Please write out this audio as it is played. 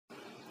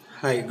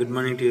Hi, good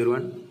morning to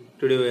everyone.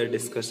 Today we are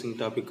discussing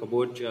topic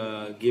about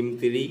game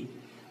theory.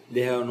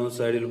 They have no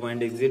saddle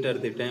point exit.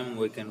 At the time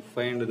we can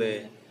find the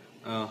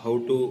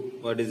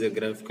what is a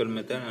graphical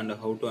method and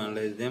how to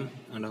analyze them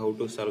and how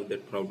to solve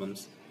that problems.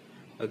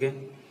 Okay.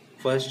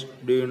 First,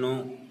 do you know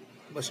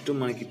first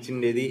మనకి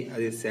ఇచ్చిండేది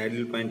అది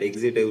saddle point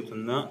exit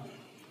అవుతుందా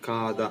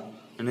కాదా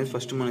అనేది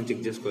first మనం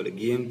check చేసుకోవాలి.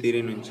 Game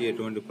theory నుంచి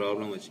ఎటువంటి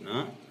problem వచ్చినా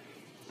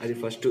అది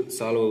ఫస్ట్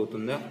సాల్వ్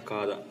అవుతుందా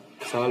కాదా,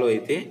 సాల్వ్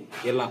అయితే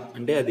ఎలా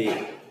అంటే అది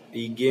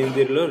ఈ గేమ్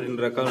థియరీలో రెండు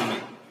రకాలు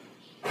ఉన్నాయి,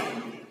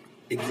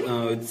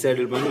 with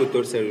saddle point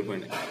without saddle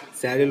point.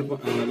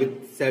 With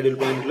saddle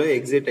పాయింట్లో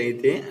ఎగ్జిట్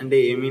అయితే అంటే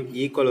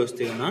ఈక్వల్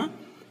వస్తే కన్నా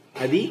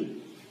అది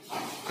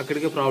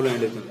అక్కడికే ప్రాబ్లం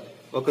ఎండ్ అవుతుంది.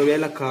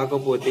 ఒకవేళ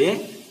కాకపోతే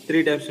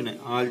 3 టైప్స్ ఉన్నాయి: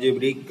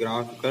 ఆల్జీబ్రిక్,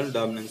 గ్రాఫికల్,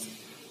 డామినెన్స్.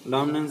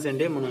 డామినెన్స్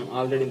అంటే మనం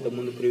ఆల్రెడీ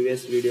ఇంతకుముందు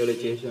ప్రీవియస్ వీడియోలో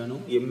చేశాను.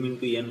 m/n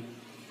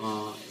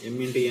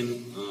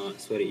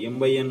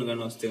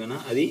కానీ వస్తే కన్నా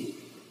అది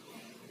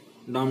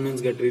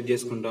డామినెన్స్గా ట్రీట్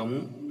చేసుకుంటాము.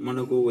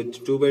 మనకు వచ్చి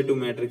 2/2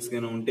 మ్యాట్రిక్స్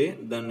కానీ ఉంటే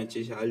దాన్ని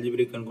వచ్చేసి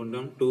ఆల్జీబ్రిక్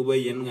అనుకుంటాం.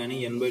 2/n కానీ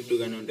n/2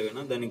 కానీ ఉంటే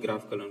కన్నా దాన్ని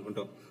గ్రాఫికల్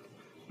అనుకుంటాం.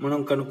 మనం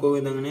కనుక్కో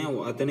విధంగానే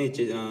అతనే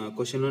ఇచ్చే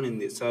క్వశ్చన్లో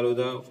ఉంది, solve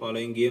the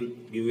following game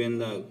given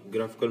the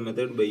graphical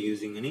method by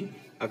using అని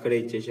అక్కడే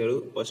ఇచ్చేసాడు.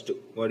 ఫస్ట్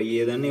వాడు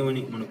ఏదన్నా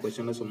ఇవ్వని మన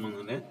క్వశ్చన్లో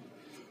సంబంధంలే,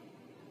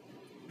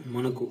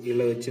 మనకు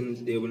ఇలా వచ్చిన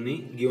టేబుల్ని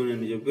గివెన్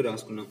అని చెప్పి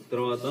రాసుకున్నాం.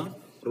 తర్వాత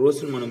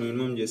రోస్ని మనం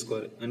మినిమం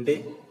చేసుకోవాలి. అంటే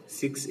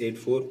 6, 8,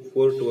 4,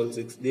 4, 12,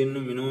 6 దీన్ని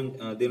మినిమం.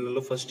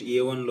 దీనిలో ఫస్ట్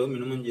A1లో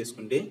మినిమం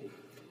చేసుకుంటే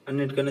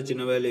అన్నిటికన్నా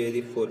చిన్న వాల్యూ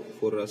ఏది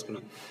 4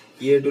 రాసుకున్నాం.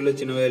 A2లో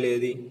చిన్న వాల్యూ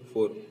ఏది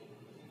 4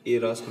 ఇది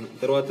రాసుకున్నాం.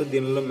 తర్వాత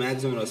దీనిలో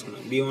మ్యాక్సిమం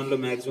రాసుకున్నాం. B1లో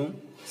మ్యాక్సిమం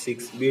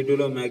 6,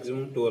 B2లో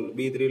మ్యాక్సిమం 12,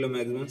 B3లో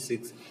మ్యాక్సిమం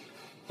 6.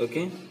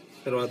 ఓకే.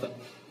 తర్వాత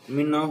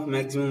మిన్ of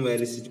maximum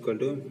values equal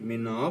to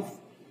min of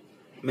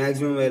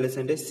maximum values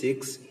అంటే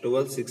 6,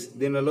 12, 6.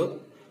 దీనిలో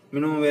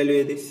మినిమం వాల్యూ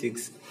ఏది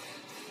 6.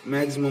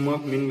 మ్యాక్సిమం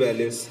ఆఫ్ మిన్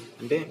వాల్యూస్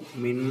అంటే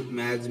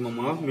మ్యాక్సిమం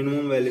ఆఫ్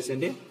మినిమం వాల్యూస్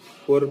అంటే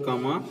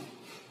 4,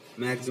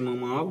 మ్యాక్సిమం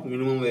ఆఫ్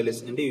మినిమం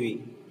వాల్యూస్ అంటే ఇవి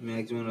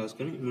మ్యాక్సిమం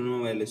రాసుకొని మినిమం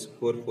వాల్యూస్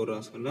 4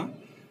 రాసుకుంటాం.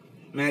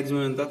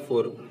 మ్యాక్సిమం ఎంత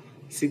 4.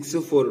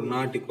 6, 4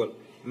 not equal.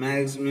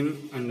 Max min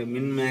and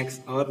min max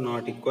are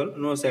not equal.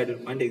 No saddle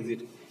point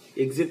exit.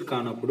 Exit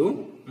కానప్పుడు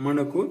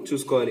మనకు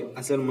చూసుకోవాలి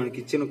అసలు మనకి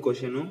ఇచ్చిన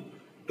క్వశ్చన్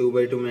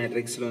 2/2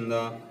 మ్యాట్రిక్స్లో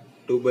ఉందా,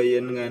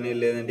 2/n కానీ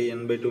లేదంటే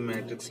n/2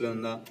 మ్యాట్రిక్స్లో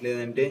ఉందా,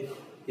 లేదంటే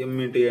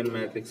m/n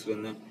మ్యాట్రిక్స్లో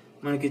ఉందా.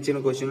 మనకి ఇచ్చిన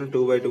క్వశ్చన్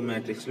 2/2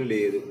 మ్యాట్రిక్స్లో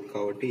లేదు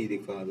కాబట్టి ఇది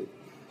కాదు.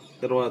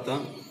 తర్వాత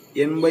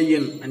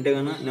n/n అంటే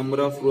కన్నా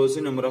number of rose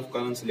number of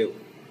columns లేవు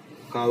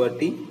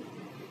కాబట్టి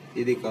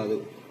ఇది కాదు.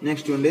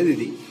 నెక్స్ట్ ఉండేది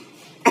ఇది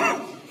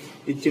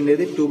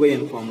ఇచ్చిండేది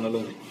 2/n ఫార్ములాలో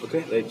ఉంది.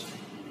 Okay right.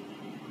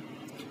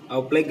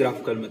 Apply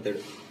graphical method.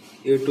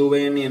 ఈ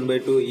 2/n,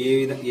 n/2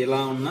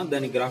 ఎలా ఉన్నా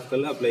దాన్ని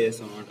గ్రాఫికల్లో అప్లై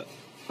చేస్తాం అనమాట.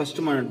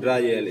 ఫస్ట్ మనం డ్రా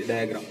చేయాలి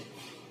డయాగ్రామ్.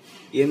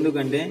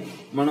 ఎందుకంటే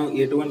మనం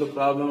ఎటువంటి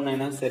ప్రాబ్లం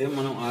అయినా సరే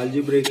మనం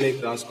ఆల్జీబ్రిక్ లైక్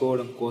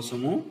రాసుకోవడం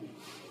కోసము,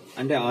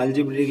 అంటే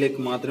ఆల్జీబ్రిక్ లైక్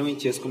మాత్రమే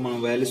చేసుకుని మనం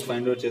వాల్యూస్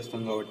ఫైండ్ అవుట్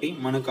చేస్తాం కాబట్టి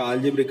మనకు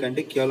ఆల్జీబ్రిక్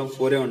అంటే కేవలం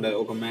 4 ఉండాలి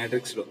ఒక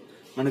మ్యాట్రిక్స్లో.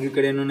 మనకి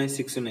ఇక్కడ ఎన్ని ఉన్నాయి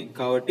 6 ఉన్నాయి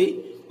కాబట్టి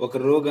ఒక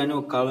రో కానీ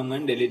ఒక కాలం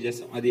కానీ డిలీట్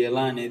చేస్తాం. అది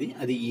ఎలా అనేది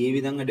అది ఏ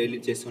విధంగా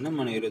డిలీట్ చేస్తామో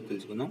మనం ఈరోజు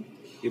తెలుసుకుందాం.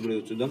 ఇప్పుడు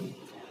చూద్దాం.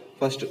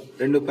 ఫస్ట్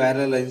 2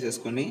 ప్యారలల్ లైన్స్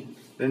వేసుకొని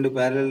రెండు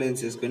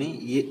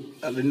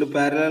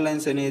ప్యారలల్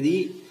లైన్స్ అనేది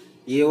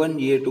A1,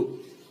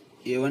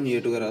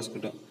 A2గా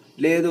రాసుకుంటాం.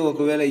 లేదు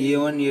ఒకవేళ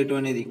A1, A2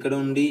 అనేది ఇక్కడ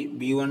ఉండి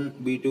B1,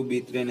 B2,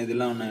 B3 అనేది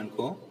ఇలా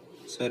ఉన్నాయనుకో,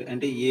 సరే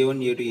అంటే A1,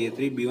 A2,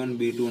 A3, B1,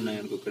 B2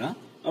 ఉన్నాయనుకో ఇక్కడ,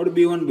 అప్పుడు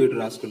B1, B2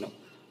 రాసుకుంటాం.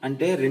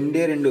 అంటే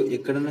రెండు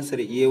ఎక్కడన్నా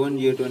సరే A1,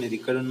 A2 అనేది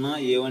ఇక్కడున్నా,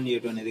 A1,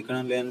 A2 అనేది ఇక్కడ,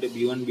 లేదంటే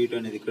B1, B2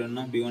 అనేది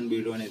ఇక్కడున్నా, B1,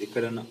 B2 అనేది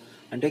ఇక్కడున్నా,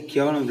 అంటే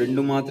కేవలం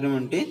 2 మాత్రమే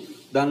ఉంటే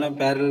దానిలో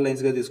ప్యారలల్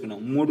లైన్స్గా తీసుకున్నాం.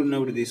 3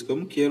 ఉన్నప్పుడు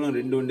తీసుకోము, కేవలం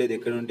 2 ఉండేది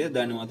ఎక్కడ ఉంటే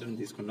దాన్ని మాత్రం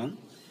తీసుకుంటాం.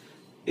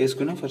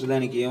 వేసుకున్నాం. ఫస్ట్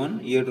దానికి A1,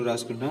 A2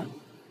 రాసుకుంటాం.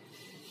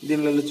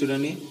 దీనిలో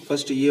చూడండి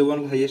ఫస్ట్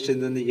A1 హైయెస్ట్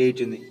ఎంత ఉంది 8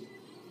 ఉంది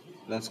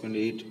రాసుకోండి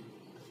 8.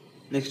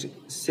 నెక్స్ట్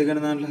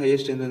సెకండ్ దాంట్లో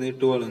హైయెస్ట్ ఎంత ఉంది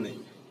 12 ఉంది,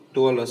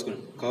 12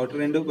 రాసుకున్నాం. కాబట్టి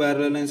 2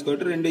 ప్యారలల్ లైన్స్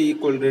కాబట్టి 2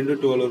 ఈక్వల్, 2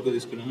 12 వరకు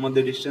తీసుకున్నాం. మధ్య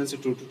డిస్టెన్స్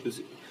 2 to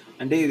 2.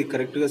 అంటే ఇది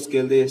కరెక్ట్గా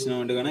స్కేల్తో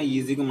చేసినామంటే కానీ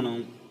ఈజీగా మనం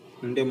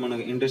అంటే మన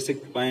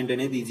ఇంటర్సెక్ట్ పాయింట్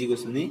అనేది ఈజీగా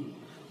వస్తుంది.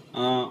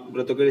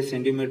 ప్రతి ఒక్కటి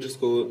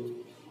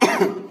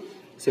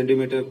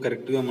సెంటీమీటర్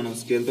కరెక్ట్గా మనం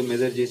స్కేల్తో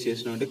మెజర్ చేసి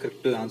చేసినామంటే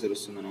కరెక్ట్గా ఆన్సర్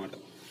వస్తుంది అనమాట.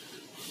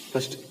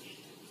 ఫస్ట్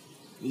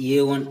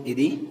A1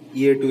 ఇది,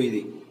 A2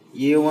 ఇది.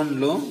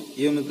 A1లో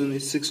ఏమవుతుంది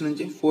 6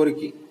 నుంచి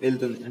 4కి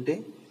వెళ్తుంది. అంటే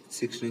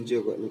 6 నుంచి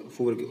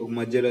 4కి ఒక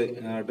మధ్యలో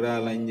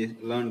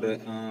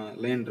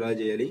లైన్ డ్రా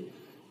చేయాలి.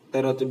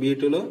 తర్వాత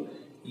B2లో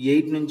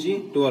 8 నుంచి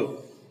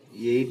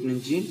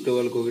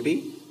 12కి ఒకటి,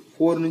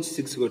 4 నుంచి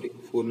 6కి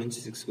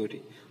ఒకటి.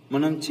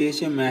 మనం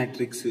చేసే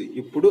మ్యాట్రిక్స్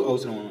ఇప్పుడు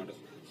అవసరం అన్నమాట.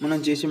 మనం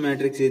చేసే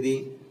మ్యాట్రిక్స్ ఏది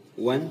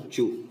 1,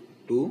 2,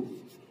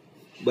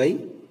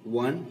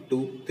 2/1,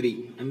 2, 3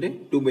 అంటే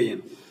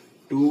 2/n.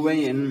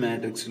 2/n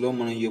మ్యాట్రిక్స్లో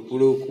మనం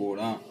ఎప్పుడూ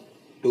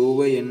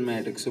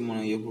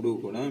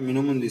కూడా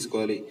మినిమం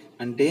తీసుకోవాలి.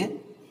 అంటే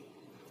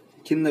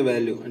కింద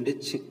వాల్యూ అంటే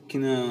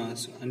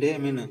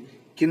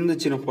కింద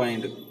వచ్చిన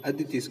పాయింట్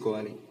అది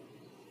తీసుకోవాలి.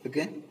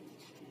 ఓకే.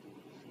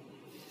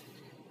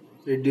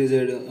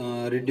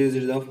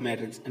 రిడ్యూస్డ్ ఆఫ్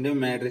మ్యాట్రిక్స్ అంటే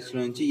మ్యాట్రిక్స్లో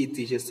నుంచి ఇది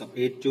తీసేస్తాం.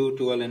 8 to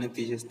 12 అనేది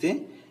తీసేస్తే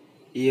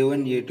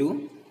A1 A2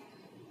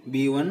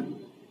 B1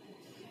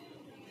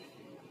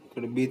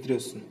 ఇక్కడ B3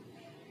 వస్తుంది.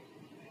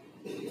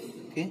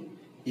 Okay,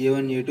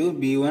 A1 A2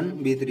 B1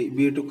 B3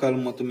 B2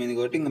 కాలం మొత్తం మీద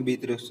కాబట్టి ఇంకా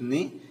B3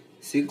 వస్తుంది.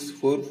 6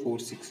 4 4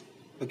 6.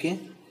 ఓకే,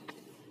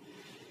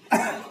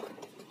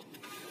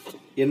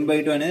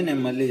 n/2 అనేది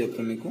నేను మళ్ళీ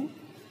చెప్తాను మీకు.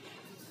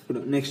 ఇప్పుడు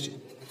నెక్స్ట్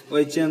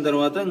వచ్చిన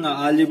తర్వాత ఇంకా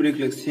ఆల్జీబ్రిక్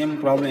సేమ్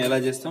ప్రాబ్లం ఎలా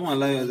చేస్తాం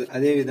అలా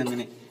అదే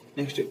విధంగానే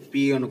next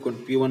P1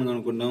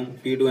 కనుక్కుంటాం,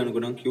 P2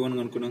 కనుక్కున్నాం, Q1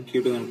 కనుక్కున్నాం,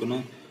 Q2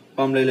 కనుక్కున్నాం,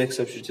 formula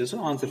substitute చేస్తాం,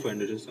 ఆన్సర్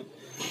ఫైండ్ అవుట్ చేస్తాం.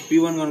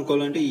 P1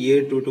 కనుక్కోవాలంటే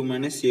A22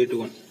 minus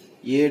A21.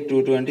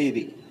 A22 అంటే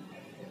ఇది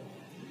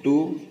 2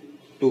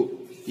 2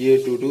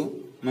 A22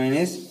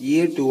 మైనస్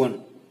A21.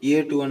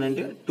 A21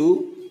 అంటే 2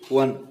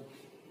 1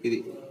 ఇది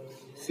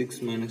 6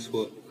 minus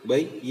 4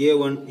 by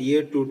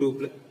A22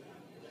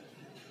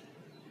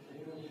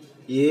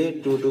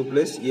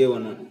 plus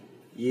A11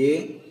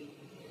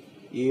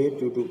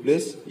 A22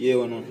 plus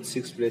A11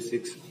 6 plus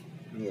 6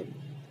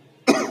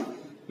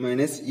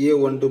 minus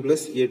A12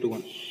 plus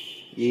A21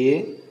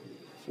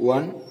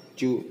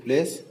 A12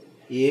 plus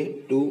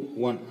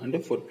A21 అంటే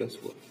 4 plus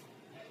 4.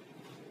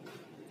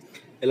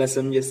 ఇలా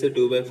some చేస్తే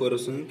 2/4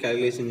 వస్తుంది,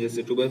 క్యాలిక్యులేషన్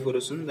చేస్తే 2/4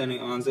 వస్తుంది, దాని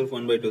ఆన్సర్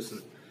 1/2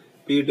 వస్తుంది.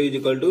 P2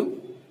 =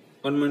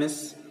 1 మైనస్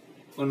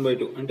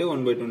 1/2 అంటే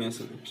 1/2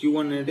 వస్తుంది.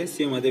 Q1 అంటే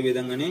సేమ్ అదే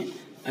విధంగానే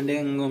అంటే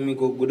ఇంకా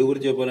మీకు గుడి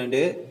గురించి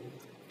చెప్పాలంటే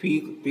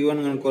P1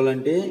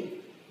 కనుక్కోవాలంటే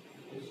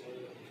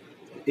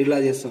ఇలా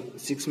చేస్తాం,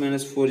 6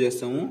 మైనస్ 4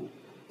 చేస్తాము.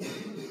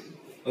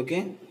 ఓకే,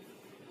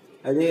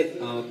 అదే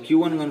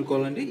Q1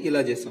 కనుక్కోవాలంటే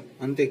ఇలా చేస్తాం,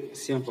 అంతే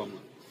సేమ్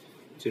ఫార్ములా.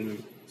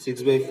 చూడండి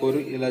 6/4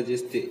 ఇలా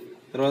చేస్తే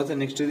తర్వాత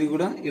నెక్స్ట్ ఇది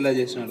కూడా ఇలా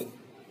చేసినాడు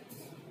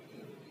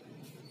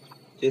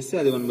చేస్తే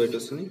అది 1/2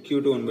 వస్తుంది.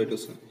 Q2 1/2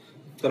 వస్తుంది.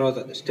 తర్వాత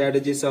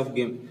స్ట్రాటజీస్ ఆఫ్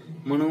గేమ్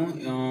మనం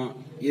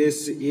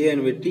ఏ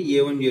అని పెట్టి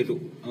A1 A2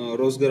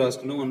 రోస్గా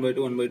రాసుకున్నాం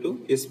 1/2 1/2.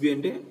 SB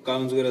అంటే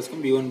కాలమ్స్గా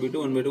రాసుకున్నాం B1 B2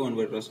 1/2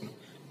 1/2 రాసుకున్నాం.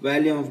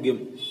 వాల్యూమ్ ఆఫ్ గేమ్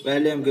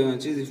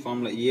వచ్చి ఇది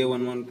formula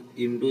A11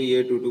 into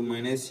A22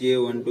 minus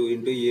A12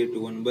 into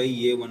A21 by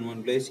A11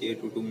 plus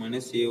A22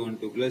 minus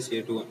A12 plus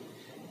A21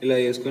 ఇలా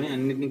వేసుకొని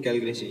అన్నిటిని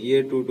క్యాలిక్యులేషన్.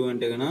 A22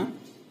 అంటే కన్నా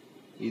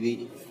ఇది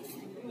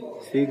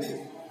 6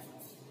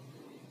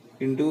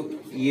 ఇంటూ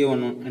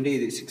A11 అంటే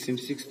ఇది 6 ×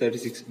 6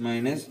 36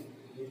 మైనస్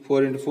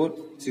 4 × 4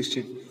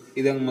 16.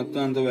 ఇదే మొత్తం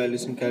అంత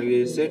వాల్యూస్ని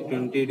క్యాలిక్యులేట్ చేస్తే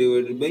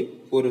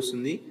 20/4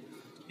 వస్తుంది.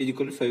 ఇది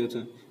కూడా 5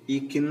 వస్తుంది. ఈ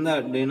కింద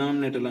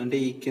డినామినేటర్లో అంటే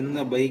ఈ కింద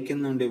బై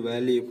కింద ఉండే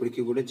వాల్యూ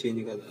ఎప్పటికీ కూడా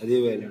చేంజ్ కాదు, అదే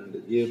వాల్యూ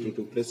ఉంటుంది.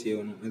 A22 ప్లస్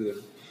A11 ఇది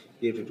కదా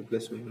A22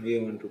 plus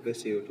A12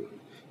 plus A21.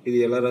 ఇది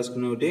ఎలా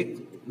రాసుకున్నామంటే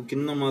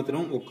కింద మాత్రం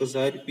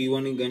ఒక్కసారి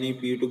P1 కానీ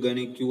P2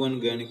 కానీ Q1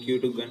 కానీ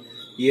Q2 కానీ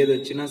ఏది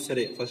వచ్చినా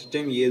సరే ఫస్ట్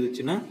టైం ఏది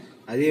వచ్చినా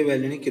అదే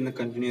వాల్యూని కింద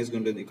కంటిన్యూస్గా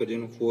ఉంటుంది. ఇక్కడ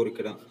 4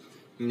 ఇక్కడ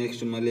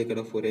నెక్స్ట్ మళ్ళీ ఇక్కడ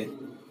 4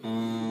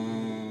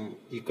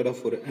 ఇక్కడ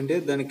 4 అంటే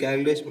దాని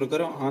క్యాలిక్యులేషన్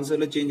ప్రకారం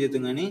ఆన్సర్లో చేంజ్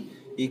అవుతుంది, కానీ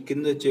ఈ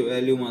కింద వచ్చే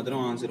వాల్యూ మాత్రం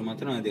ఆన్సర్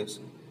మాత్రం అదే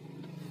వస్తుంది.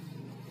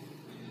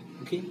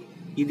 ఓకే,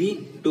 ఇది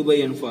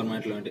 2/n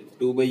ఫార్మాట్లో అంటే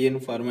 2/n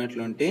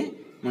ఫార్మాట్లో అంటే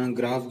మనం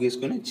గ్రాఫ్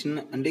గీసుకొని చిన్న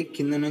అంటే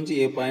కింద నుంచి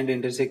ఏ పాయింట్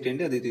ఇంటర్సెక్ట్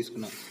అంటే అది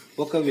తీసుకున్నాం.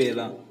 ఒకవేళ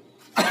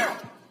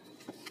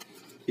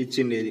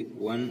ఇచ్చిండేది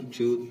 1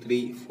 2 3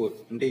 4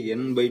 అంటే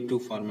n/2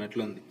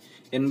 ఫార్మాట్లో ఉంది.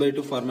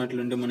 n/2 ఫార్మాట్లో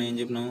ఉంటే మనం ఏం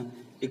చెప్పినాం,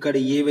 ఇక్కడ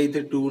ఏవైతే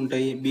 2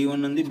 ఉంటాయి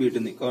B1 ఉంది B2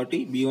 ఉంది కాబట్టి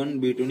B1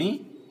 B2ని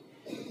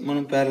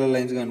మనం ప్యారలల్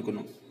లైన్స్గా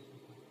అనుకున్నాం.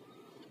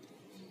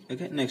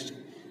 ఓకే, నెక్స్ట్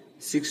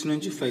 6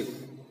 నుంచి 5,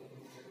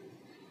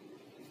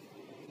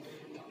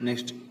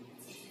 next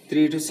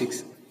 3 to 6,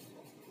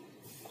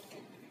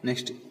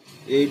 next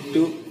 8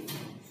 to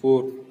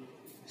 4,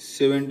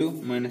 7 to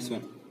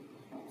 -1.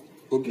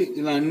 Okay,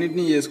 ఇలా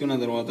అన్నిటినీ చేసుకున్న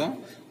తర్వాత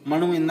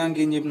మనం ఇందాక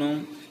ఏం చెప్పినాం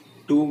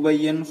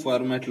 2/n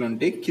ఫార్మాట్లో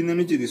ఉంటే కింద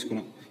నుంచి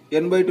తీసుకున్నాం,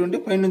 n/2 ఉంటే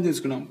పైన నుంచి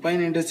తీసుకున్నాం. పైన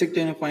ఇంటర్సెక్ట్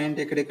అయిన పాయింట్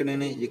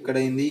ఎక్కడెక్కడైనా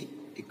ఇక్కడైంది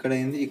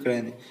ఇక్కడైంది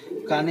ఇక్కడైంది,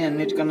 కానీ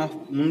అన్నిటికన్నా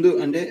ముందు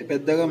అంటే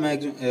పెద్దగా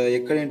మ్యాక్సిమం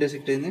ఎక్కడ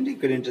ఇంటర్సెక్ట్ అయింది అంటే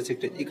ఇక్కడ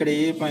ఇంటర్సెక్ట్ అయింది. ఇక్కడ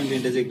ఏ పాయింట్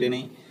ఇంటర్సెక్ట్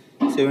అయినాయి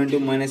 7 to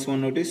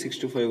 -1 ఒకటి 6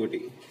 to 5 ఒకటి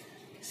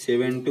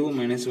 7 to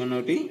 -1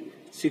 ఒకటి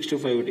 6 to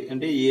 5 ఒకటి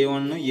అంటే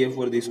A1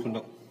 A4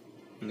 తీసుకుంటాం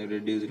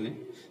రెడ్యూస్లీ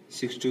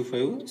 6 to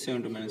 5 7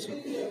 to -1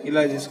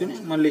 ఇలా తీసుకుని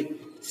మళ్ళీ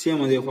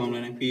సేమ్ అదే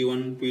ఫార్ములానే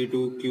P1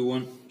 P2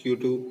 Q1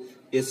 Q2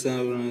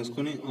 SR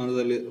వేసుకొని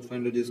ఆన్సర్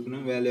ఫైండ్ అవుట్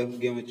చేసుకున్నాం. వాల్యూ ఆఫ్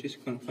గేమ్ వచ్చేసి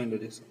ఫైండ్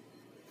అవుట్ చేస్తాం.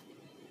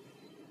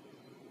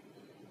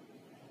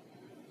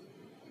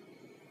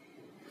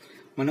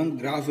 మనం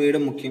గ్రాఫ్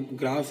వేయడం ముఖ్యం.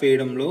 గ్రాఫ్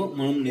వేయడంలో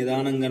మనం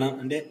నిదానంగా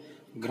అంటే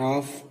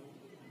గ్రాఫ్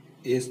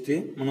వేస్తే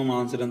మనం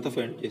ఆన్సర్ అంతా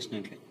ఫైండ్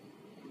చేసినట్లే.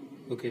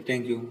 Okay,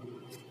 thank you,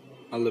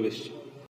 all the best.